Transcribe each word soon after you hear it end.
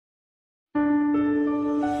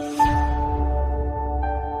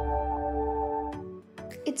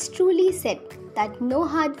It's truly said that no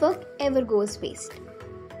hard work ever goes waste.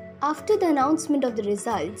 After the announcement of the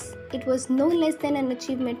results, it was no less than an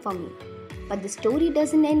achievement for me. But the story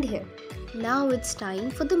doesn't end here. Now it's time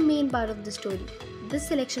for the main part of the story, the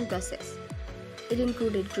selection process. It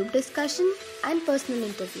included group discussion and personal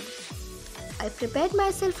interviews. I prepared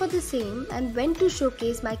myself for the same and went to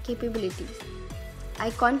showcase my capabilities. I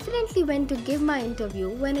confidently went to give my interview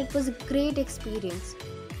when it was a great experience.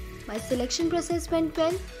 My selection process went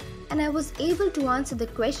well and I was able to answer the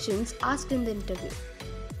questions asked in the interview.